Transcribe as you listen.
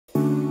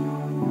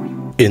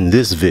In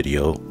this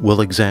video, we'll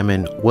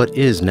examine what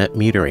is net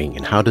metering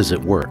and how does it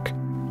work.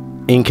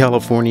 In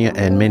California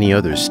and many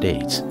other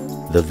states,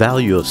 the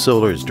value of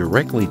solar is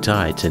directly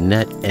tied to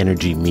net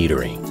energy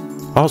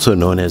metering, also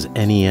known as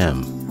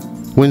NEM.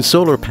 When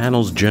solar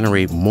panels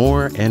generate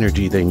more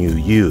energy than you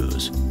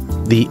use,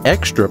 the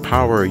extra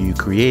power you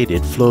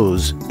created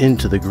flows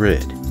into the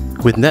grid.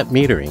 With net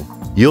metering,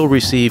 you'll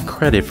receive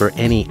credit for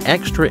any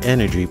extra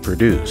energy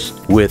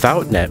produced.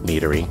 Without net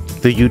metering,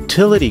 the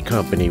utility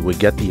company would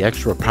get the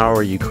extra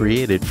power you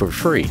created for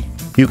free.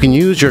 You can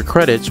use your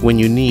credits when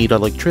you need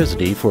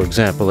electricity, for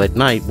example at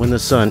night when the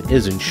sun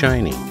isn't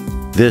shining.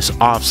 This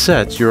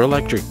offsets your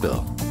electric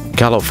bill.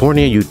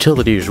 California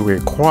utilities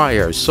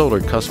require solar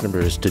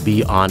customers to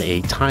be on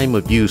a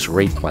time-of-use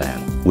rate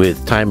plan.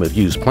 With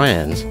time-of-use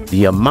plans,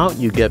 the amount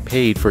you get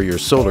paid for your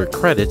solar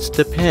credits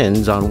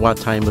depends on what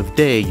time of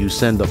day you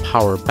send the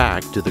power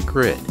back to the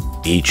grid.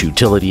 Each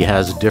utility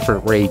has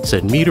different rates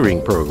and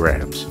metering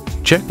programs.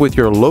 Check with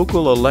your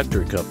local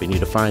electric company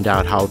to find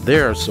out how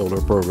their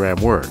solar program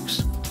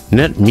works.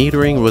 Net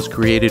metering was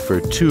created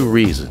for two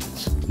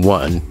reasons.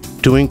 One,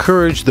 to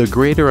encourage the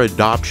greater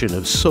adoption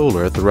of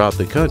solar throughout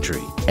the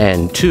country.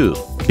 And two,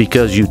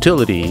 because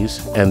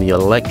utilities and the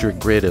electric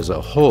grid as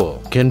a whole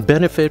can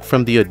benefit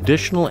from the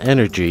additional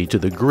energy to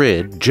the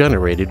grid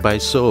generated by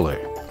solar.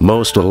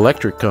 Most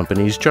electric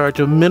companies charge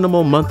a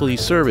minimal monthly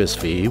service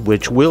fee,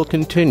 which will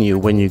continue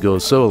when you go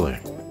solar.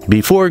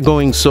 Before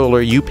going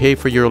solar, you pay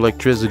for your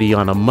electricity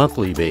on a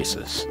monthly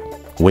basis.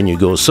 When you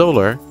go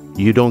solar,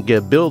 you don't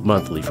get billed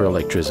monthly for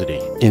electricity.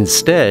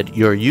 Instead,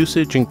 your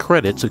usage and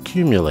credits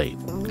accumulate.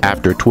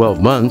 After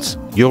 12 months,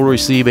 you'll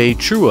receive a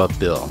true-up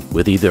bill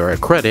with either a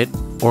credit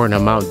or an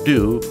amount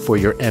due for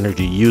your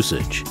energy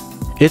usage.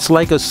 It's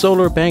like a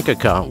solar bank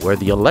account where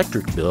the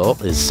electric bill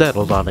is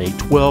settled on a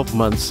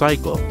 12-month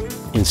cycle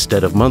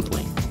instead of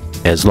monthly.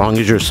 As long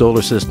as your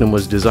solar system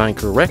was designed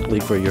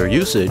correctly for your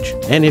usage,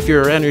 and if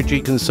your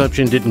energy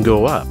consumption didn't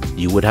go up,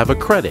 you would have a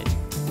credit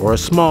or a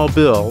small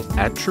bill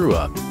at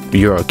true-up.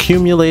 Your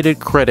accumulated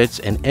credits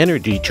and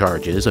energy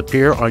charges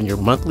appear on your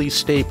monthly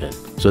statement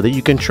so that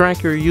you can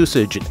track your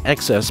usage and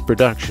excess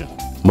production.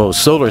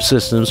 Most solar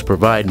systems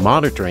provide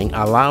monitoring,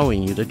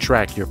 allowing you to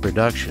track your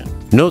production.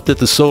 Note that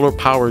the solar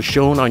power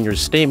shown on your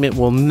statement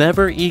will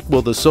never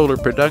equal the solar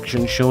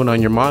production shown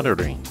on your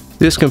monitoring.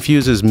 This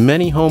confuses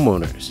many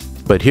homeowners,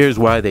 but here's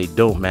why they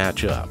don't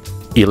match up.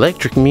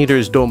 Electric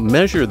meters don't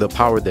measure the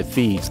power that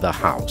feeds the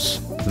house.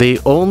 They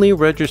only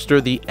register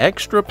the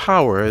extra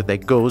power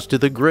that goes to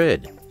the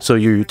grid. So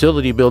your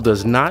utility bill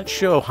does not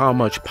show how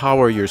much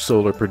power your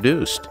solar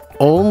produced.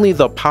 Only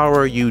the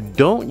power you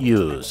don't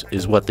use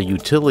is what the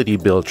utility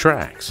bill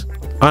tracks.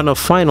 On a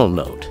final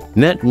note,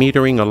 net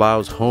metering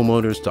allows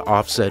homeowners to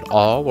offset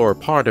all or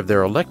part of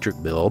their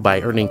electric bill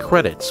by earning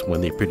credits when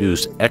they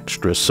produce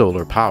extra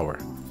solar power.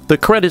 The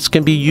credits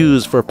can be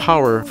used for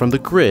power from the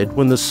grid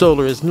when the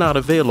solar is not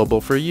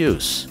available for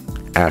use.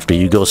 After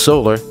you go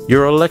solar,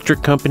 your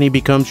electric company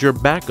becomes your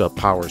backup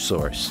power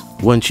source.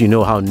 Once you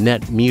know how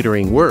net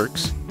metering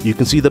works, you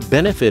can see the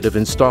benefit of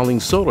installing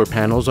solar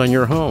panels on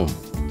your home.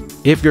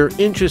 If you're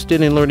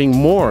interested in learning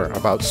more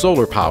about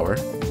solar power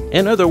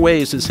and other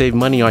ways to save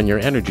money on your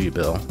energy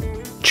bill,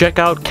 check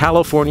out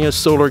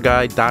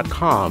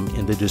CaliforniaSolarGuide.com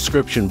in the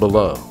description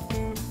below.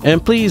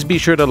 And please be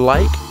sure to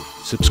like,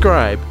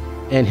 subscribe,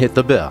 and hit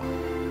the bell.